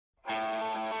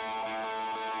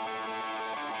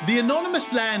The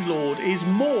anonymous landlord is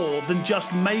more than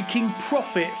just making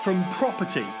profit from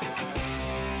property.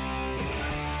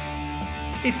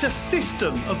 It's a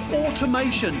system of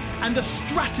automation and a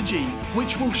strategy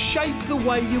which will shape the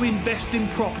way you invest in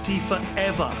property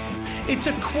forever. It's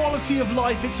a quality of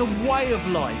life, it's a way of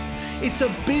life, it's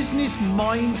a business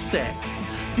mindset.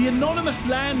 The anonymous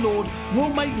landlord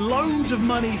will make loads of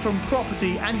money from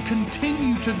property and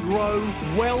continue to grow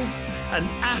wealth and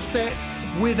assets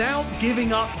without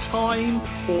giving up time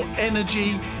or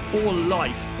energy or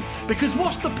life. Because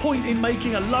what's the point in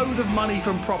making a load of money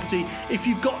from property if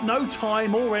you've got no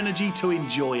time or energy to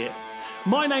enjoy it?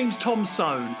 My name's Tom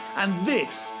Soane, and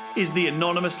this is The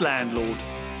Anonymous Landlord.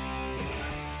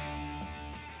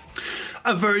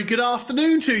 A very good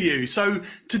afternoon to you. So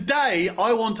today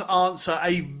I want to answer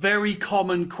a very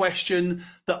common question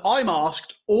that I'm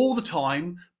asked all the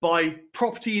time by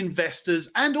property investors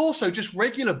and also just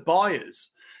regular buyers.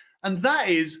 And that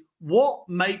is, what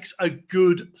makes a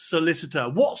good solicitor?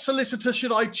 What solicitor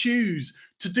should I choose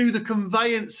to do the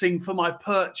conveyancing for my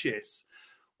purchase?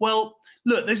 Well,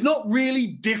 look, there's not really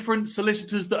different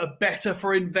solicitors that are better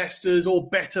for investors or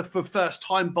better for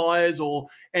first-time buyers or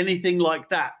anything like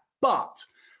that. But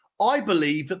I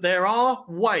believe that there are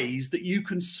ways that you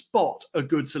can spot a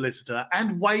good solicitor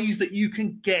and ways that you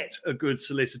can get a good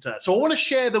solicitor. So I want to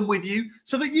share them with you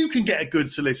so that you can get a good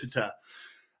solicitor.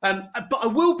 But I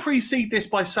will precede this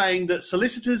by saying that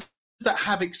solicitors that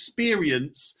have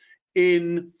experience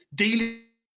in dealing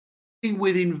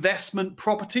with investment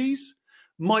properties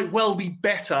might well be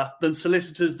better than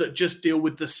solicitors that just deal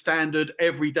with the standard,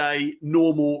 everyday,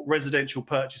 normal residential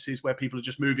purchases where people are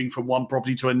just moving from one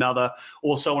property to another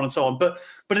or so on and so on. But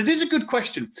it is a good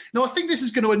question. Now, I think this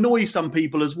is going to annoy some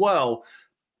people as well,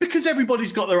 because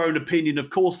everybody's got their own opinion.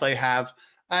 Of course they have.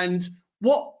 And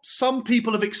what some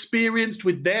people have experienced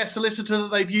with their solicitor that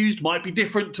they've used might be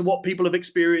different to what people have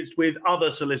experienced with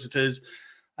other solicitors.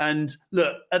 And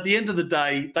look, at the end of the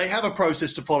day, they have a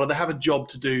process to follow. They have a job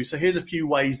to do. So here's a few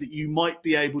ways that you might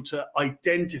be able to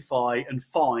identify and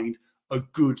find a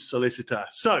good solicitor.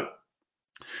 So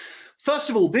first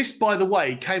of all, this, by the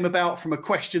way, came about from a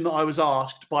question that I was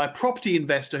asked by a property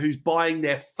investor who's buying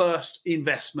their first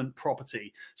investment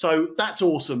property. So that's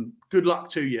awesome. Good luck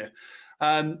to you.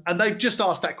 And they've just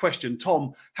asked that question,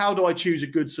 Tom, how do I choose a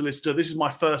good solicitor? This is my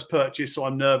first purchase, so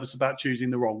I'm nervous about choosing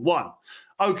the wrong one.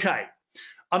 Okay.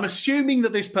 I'm assuming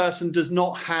that this person does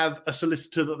not have a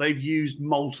solicitor that they've used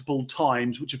multiple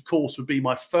times, which of course would be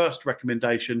my first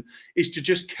recommendation, is to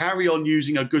just carry on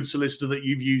using a good solicitor that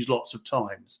you've used lots of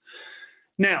times.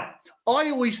 Now, I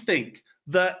always think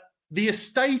that the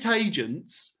estate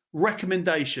agent's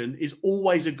recommendation is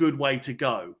always a good way to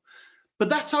go. But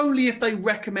that's only if they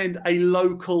recommend a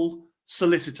local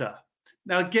solicitor.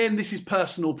 Now, again, this is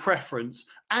personal preference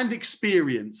and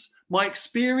experience. My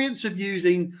experience of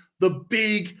using the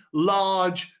big,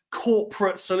 large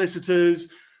corporate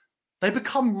solicitors, they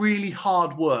become really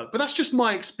hard work. But that's just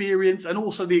my experience and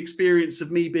also the experience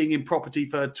of me being in property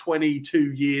for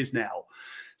 22 years now.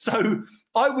 So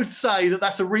I would say that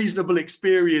that's a reasonable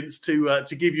experience to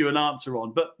give you an answer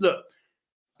on. But look,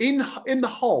 in the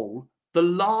whole, the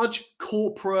large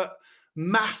corporate,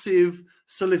 massive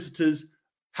solicitors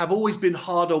have always been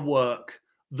harder work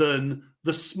than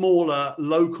the smaller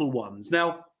local ones.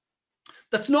 Now,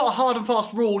 that's not a hard and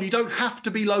fast rule. You don't have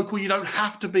to be local. You don't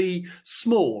have to be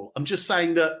small. I'm just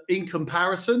saying that in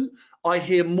comparison, I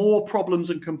hear more problems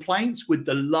and complaints with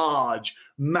the large,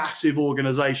 massive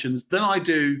organizations than I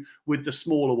do with the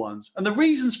smaller ones. And the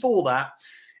reasons for that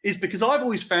is because I've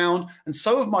always found, and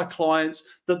so have my clients,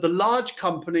 that the large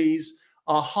companies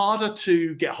are harder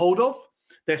to get hold of.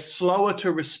 They're slower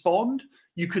to respond.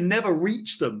 You can never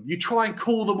reach them. You try and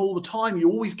call them all the time. You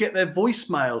always get their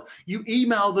voicemail. You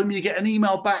email them, you get an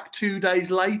email back 2 days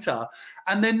later,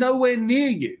 and they're nowhere near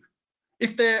you.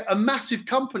 If they're a massive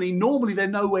company, normally they're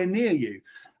nowhere near you.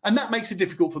 And that makes it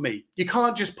difficult for me. You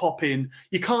can't just pop in.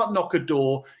 You can't knock a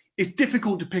door. It's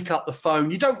difficult to pick up the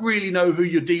phone. You don't really know who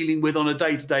you're dealing with on a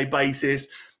day-to-day basis.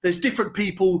 There's different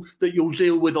people that you'll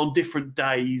deal with on different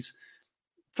days.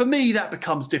 For me, that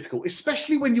becomes difficult,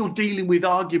 especially when you're dealing with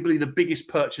arguably the biggest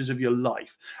purchase of your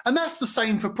life. And that's the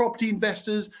same for property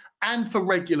investors and for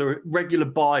regular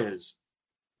buyers.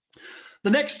 The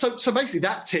next, so basically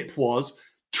that tip was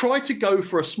try to go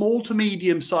for a small to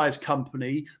medium-sized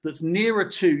company that's nearer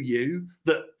to you,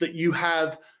 that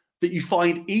you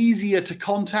find easier to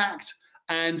contact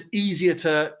and easier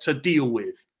to deal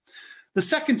with. The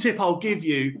second tip I'll give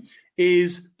you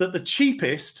is that the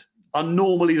cheapest are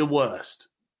normally the worst.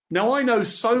 Now, I know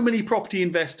so many property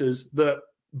investors that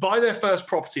buy their first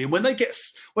property, and when they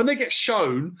get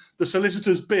shown the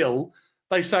solicitor's bill,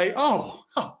 they say, oh,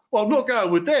 well, I'm not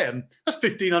going with them. That's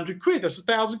 1,500 quid. That's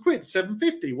 1,000 quid,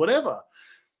 750, whatever.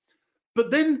 But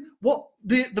then what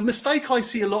the mistake I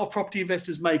see a lot of property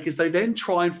investors make is they then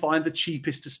try and find the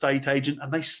cheapest estate agent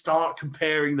and they start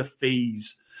comparing the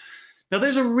fees. Now,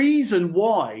 there's a reason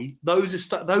why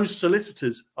those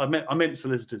solicitors, I meant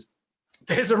solicitors,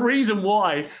 there's a reason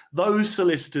why those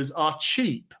solicitors are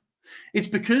cheap. It's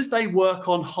because they work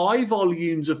on high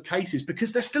volumes of cases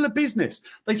because they're still a business.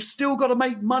 They've still got to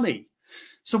make money.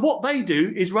 So what they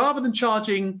do is rather than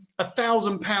charging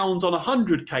 £1,000 on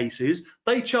 100 cases,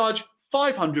 they charge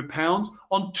 £500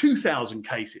 on 2,000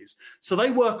 cases. So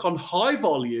they work on high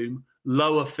volume,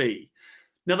 lower fee.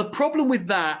 Now, the problem with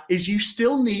that is you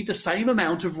still need the same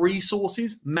amount of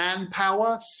resources,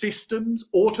 manpower, systems,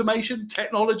 automation,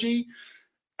 technology,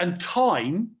 and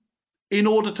time in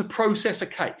order to process a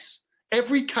case.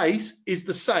 Every case is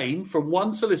the same from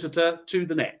one solicitor to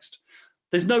the next.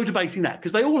 There's no debating that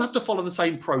because they all have to follow the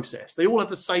same process. They all have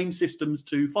the same systems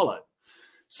to follow.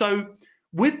 So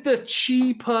with the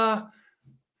cheaper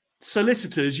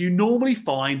solicitors, you normally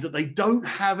find that they don't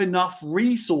have enough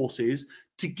resources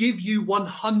to give you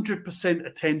 100%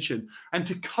 attention and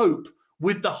to cope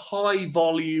with the high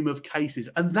volume of cases.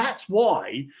 And that's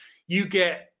why you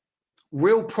get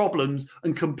real problems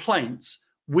and complaints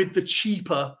with the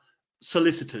cheaper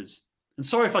solicitors. And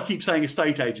sorry if I keep saying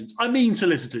estate agents, I mean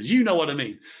solicitors, you know what I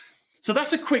mean. So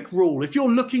that's a quick rule. If you're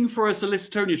looking for a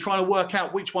solicitor and you're trying to work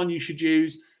out which one you should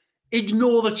use,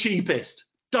 ignore the cheapest.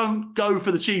 Don't go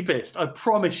for the cheapest, I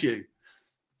promise you.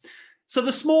 So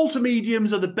the small to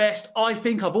mediums are the best. I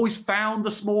think I've always found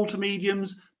the small to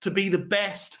mediums to be the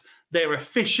best. They're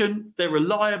efficient, they're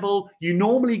reliable. You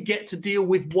normally get to deal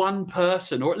with one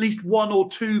person or at least one or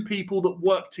two people that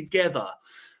work together.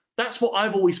 That's what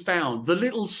I've always found. The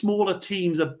little smaller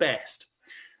teams are best.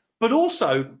 But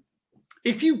also,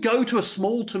 if you go to a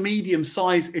small to medium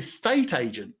size estate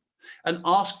agent and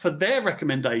ask for their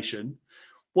recommendation,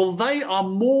 well,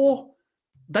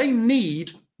 they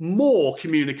need more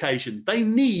communication. They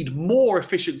need more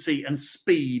efficiency and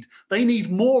speed. They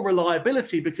need more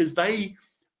reliability because they,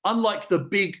 unlike the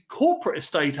big corporate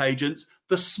estate agents,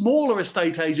 the smaller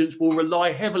estate agents will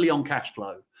rely heavily on cash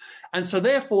flow. And so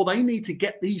therefore they need to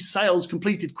get these sales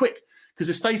completed quick because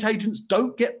estate agents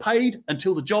don't get paid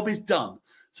until the job is done.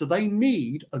 So they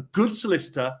need a good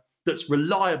solicitor that's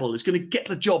reliable, is going to get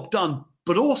the job done,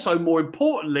 but also more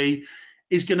importantly,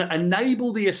 is going to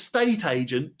enable the estate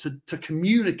agent to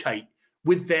communicate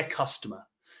with their customer.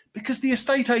 Because the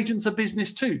estate agent's a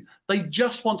business too. They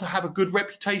just want to have a good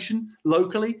reputation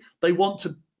locally. They want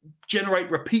to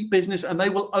generate repeat business, and they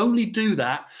will only do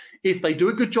that if they do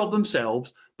a good job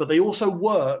themselves, but they also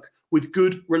work with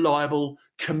good, reliable,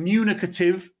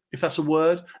 communicative, if that's a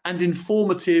word, and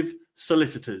informative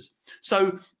solicitors.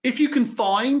 So if you can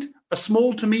find a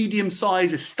small to medium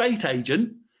size estate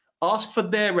agent, ask for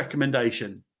their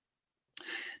recommendation.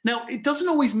 Now, it doesn't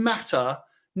always matter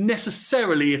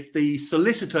necessarily if the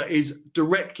solicitor is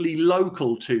directly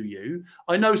local to you.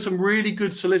 I know some really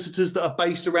good solicitors that are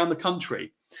based around the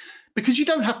country because you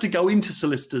don't have to go into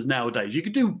solicitors nowadays. You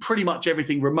can do pretty much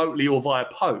everything remotely or via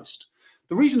post.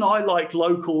 The reason I like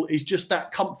local is just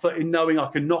that comfort in knowing I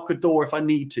can knock a door if I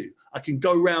need to. I can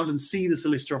go round and see the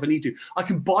solicitor if I need to. I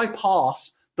can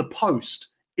bypass the post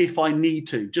if I need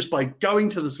to, just by going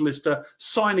to the solicitor,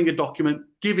 signing a document,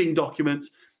 giving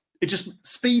documents. It just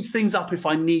speeds things up if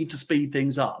I need to speed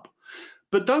things up.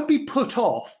 But don't be put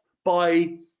off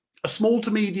by a small to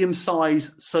medium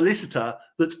size solicitor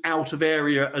that's out of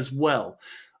area as well.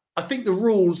 I think the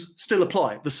rules still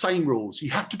apply, the same rules.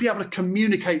 You have to be able to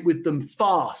communicate with them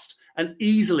fast and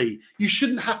easily. You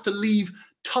shouldn't have to leave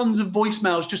tons of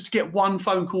voicemails just to get one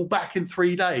phone call back in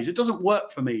 3 days. It doesn't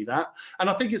work for me, that. And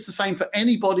I think it's the same for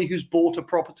anybody who's bought a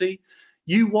property.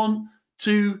 You want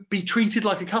to be treated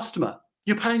like a customer.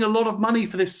 You're paying a lot of money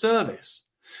for this service.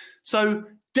 So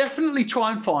definitely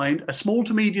try and find a small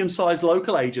to medium sized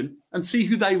local agent and see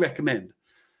who they recommend.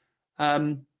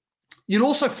 You'll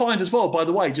also find as well, by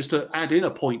the way, just to add in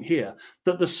a point here,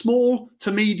 that the small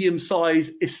to medium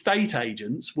sized estate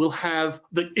agents will have,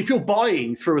 if you're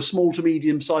buying through a small to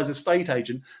medium sized estate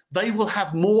agent, they will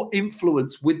have more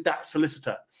influence with that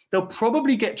solicitor. They'll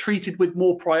probably get treated with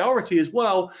more priority as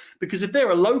well, because if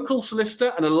they're a local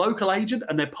solicitor and a local agent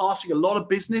and they're passing a lot of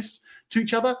business to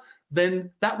each other, then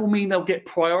that will mean they'll get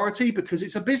priority because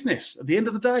it's a business at the end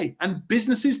of the day, and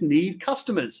businesses need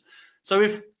customers. So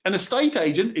if an estate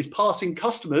agent is passing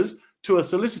customers to a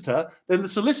solicitor, then the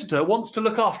solicitor wants to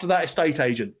look after that estate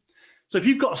agent. So if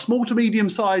you've got a small to medium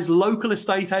sized local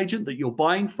estate agent that you're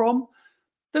buying from,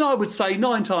 then I would say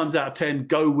 9 times out of 10,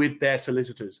 go with their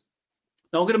solicitors.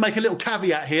 Now, I'm going to make a little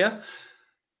caveat here.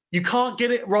 You can't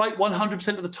get it right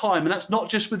 100% of the time. And that's not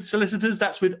just with solicitors,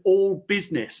 that's with all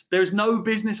business. There is no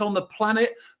business on the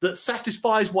planet that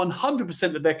satisfies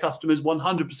 100% of their customers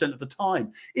 100% of the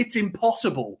time. It's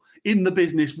impossible in the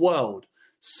business world.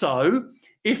 So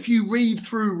if you read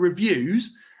through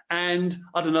reviews and,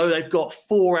 I don't know, they've got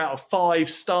 4 out of 5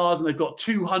 stars and they've got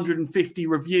 250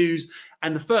 reviews,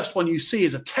 and the first one you see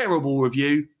is a terrible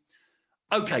review,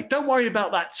 okay, don't worry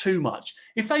about that too much.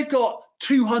 If they've got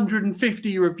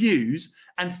 250 reviews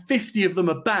and 50 of them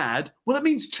are bad, well, that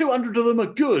means 200 of them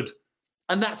are good.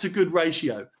 And that's a good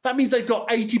ratio. That means they've got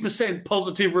 80%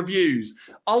 positive reviews.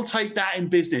 I'll take that in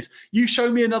business. You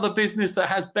show me another business that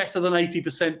has better than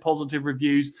 80% positive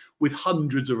reviews with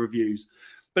hundreds of reviews.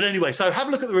 But anyway, so have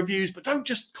a look at the reviews, but don't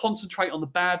just concentrate on the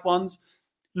bad ones.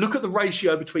 Look at the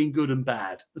ratio between good and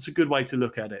bad. That's a good way to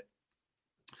look at it.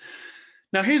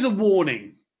 Now, here's a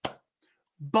warning.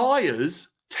 Buyers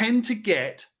tend to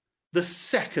get the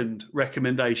second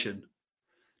recommendation.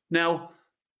 Now,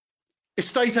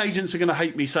 estate agents are going to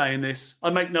hate me saying this.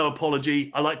 I make no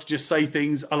apology. I like to just say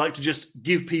things. I like to just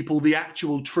give people the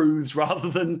actual truths rather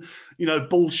than,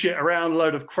 bullshit around a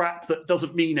load of crap that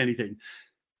doesn't mean anything.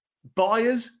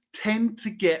 Buyers tend to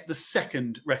get the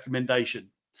second recommendation.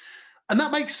 And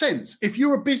that makes sense. If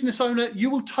you're a business owner, you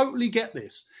will totally get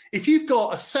this. If you've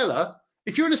got a seller,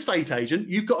 if you're an estate agent,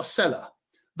 you've got a seller.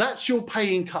 That's your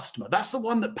paying customer. That's the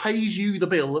one that pays you the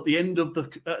bill at the end of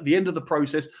the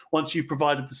process once you've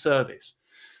provided the service.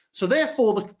 So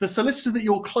therefore, the solicitor that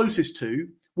you're closest to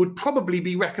would probably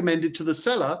be recommended to the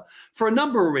seller for a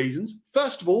number of reasons.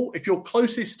 First of all, if you're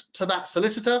closest to that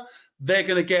solicitor, they're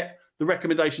going to get the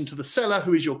recommendation to the seller,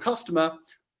 who is your customer.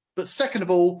 But second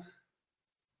of all,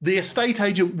 the estate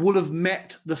agent will have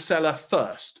met the seller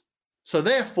first. So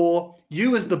therefore,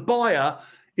 you as the buyer,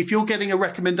 if you're getting a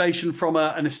recommendation from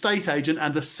an estate agent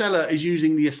and the seller is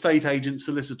using the estate agent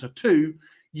solicitor too,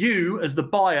 you as the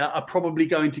buyer are probably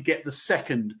going to get the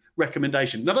second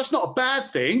recommendation. Now, that's not a bad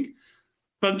thing,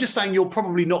 but I'm just saying you're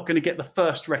probably not going to get the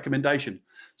first recommendation.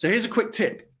 So here's a quick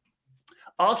tip.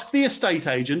 Ask the estate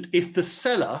agent if the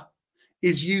seller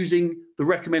is using the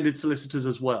recommended solicitors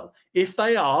as well. If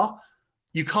they are,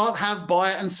 you can't have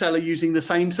buyer and seller using the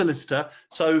same solicitor.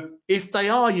 So if they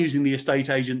are using the estate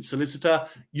agent solicitor,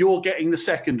 you're getting the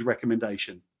second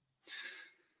recommendation.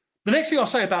 The next thing I'll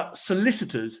say about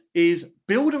solicitors is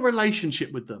build a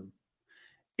relationship with them.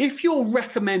 If you're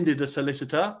recommended a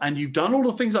solicitor and you've done all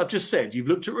the things I've just said, you've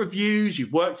looked at reviews,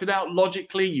 you've worked it out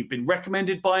logically, you've been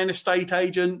recommended by an estate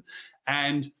agent,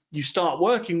 and you start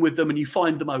working with them and you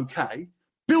find them okay,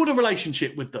 build a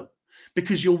relationship with them,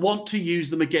 because you'll want to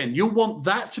use them again. You'll want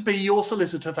that to be your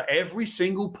solicitor for every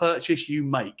single purchase you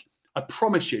make. I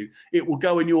promise you it will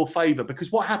go in your favor,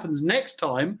 because what happens next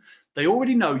time, they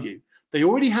already know you. They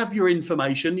already have your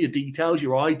information, your details,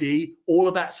 your ID, all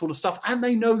of that sort of stuff, and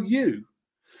they know you.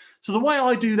 So the way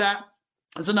I do that,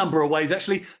 there's a number of ways,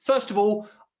 actually. First of all,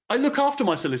 I look after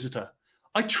my solicitor.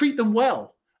 I treat them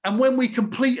well. And when we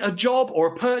complete a job or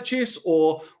a purchase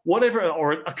or whatever,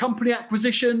 or a company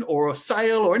acquisition or a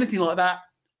sale or anything like that,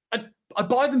 I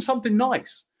buy them something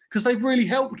nice because they've really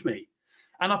helped me.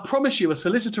 And I promise you, a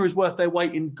solicitor is worth their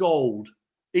weight in gold.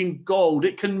 In gold,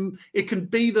 it can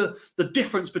be the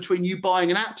difference between you buying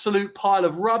an absolute pile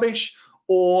of rubbish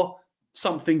or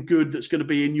something good that's going to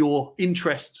be in your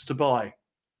interests to buy.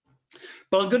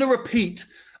 But I'm going to repeat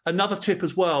another tip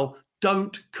as well.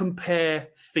 Don't compare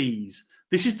fees.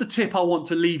 This is the tip I want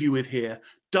to leave you with here.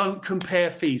 Don't compare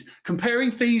fees.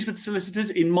 Comparing fees with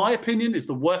solicitors, in my opinion, is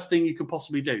the worst thing you can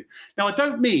possibly do. Now, I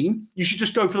don't mean you should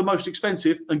just go for the most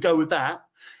expensive and go with that.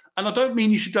 And I don't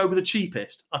mean you should go with the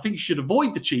cheapest. I think you should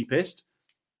avoid the cheapest.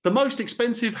 The most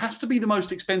expensive has to be the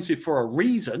most expensive for a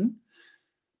reason.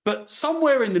 But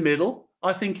somewhere in the middle,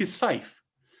 I think, is safe.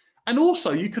 And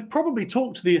also, you could probably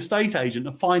talk to the estate agent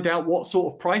and find out what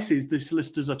sort of prices the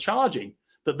solicitors are charging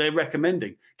that they're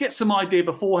recommending. Get some idea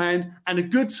beforehand, and a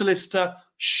good solicitor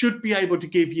should be able to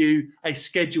give you a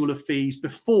schedule of fees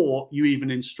before you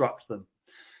even instruct them.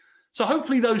 So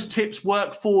hopefully those tips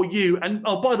work for you. And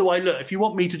oh, by the way, look, if you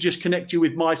want me to just connect you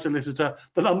with my solicitor,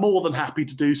 then I'm more than happy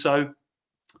to do so.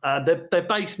 They're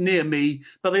based near me,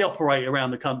 but they operate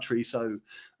around the country. So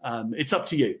it's up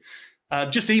to you.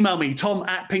 Just email me,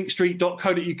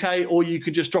 tom@pinkstreet.co.uk, or you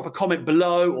could just drop a comment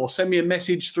below or send me a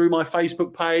message through my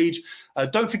Facebook page.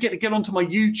 Don't forget to get onto my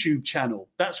YouTube channel.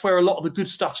 That's where a lot of the good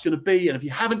stuff's going to be. And if you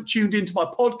haven't tuned into my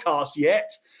podcast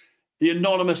yet, The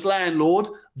Anonymous Landlord,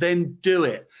 then do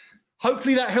it.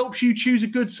 Hopefully that helps you choose a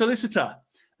good solicitor.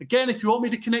 Again, if you want me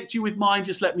to connect you with mine,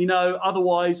 just let me know.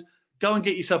 Otherwise, go and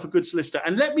get yourself a good solicitor.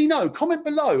 And let me know, comment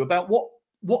below about what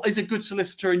what is a good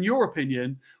solicitor in your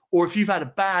opinion, or if you've had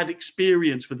a bad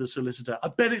experience with a solicitor. I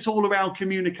bet it's all around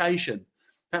communication.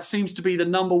 That seems to be the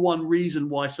number one reason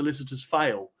why solicitors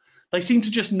fail. They seem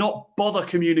to just not bother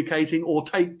communicating or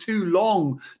take too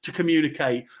long to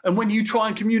communicate. And when you try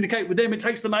and communicate with them, it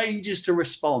takes them ages to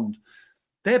respond.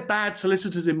 They're bad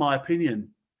solicitors, in my opinion.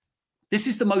 This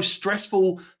is the most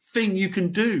stressful thing you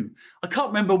can do. I can't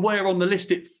remember where on the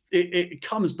list it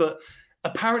comes, but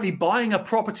apparently buying a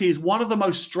property is one of the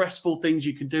most stressful things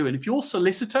you can do. And if your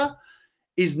solicitor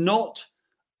is not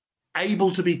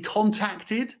able to be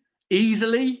contacted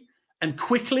easily and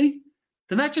quickly,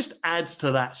 then that just adds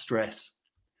to that stress.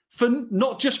 For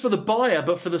not just for the buyer,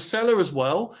 but for the seller as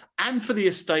well, and for the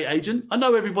estate agent. I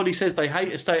know everybody says they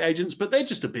hate estate agents, but they're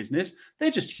just a business.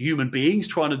 They're just human beings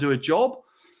trying to do a job.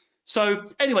 So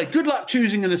anyway, good luck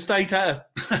choosing an estate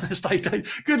agent.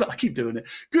 Good luck. I keep doing it.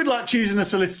 Good luck choosing a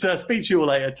solicitor. Speak to you all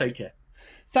later. Take care.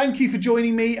 Thank you for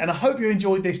joining me, and I hope you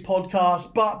enjoyed this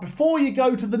podcast. But before you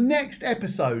go to the next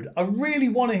episode, I really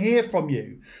want to hear from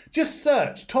you. Just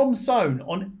search Tom Soane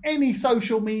on any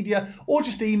social media, or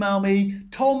just email me,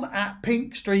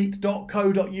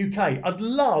 tom@pinkstreet.co.uk. I'd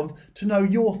love to know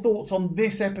your thoughts on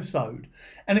this episode.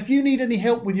 And if you need any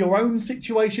help with your own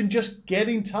situation, just get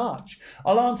in touch.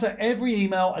 I'll answer every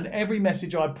email and every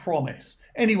message, I promise.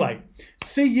 Anyway,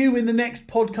 see you in the next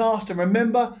podcast, and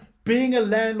remember, being a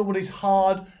landlord is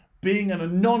hard. Being an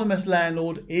anonymous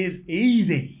landlord is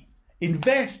easy.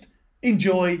 Invest,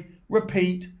 enjoy,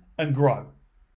 repeat, and grow.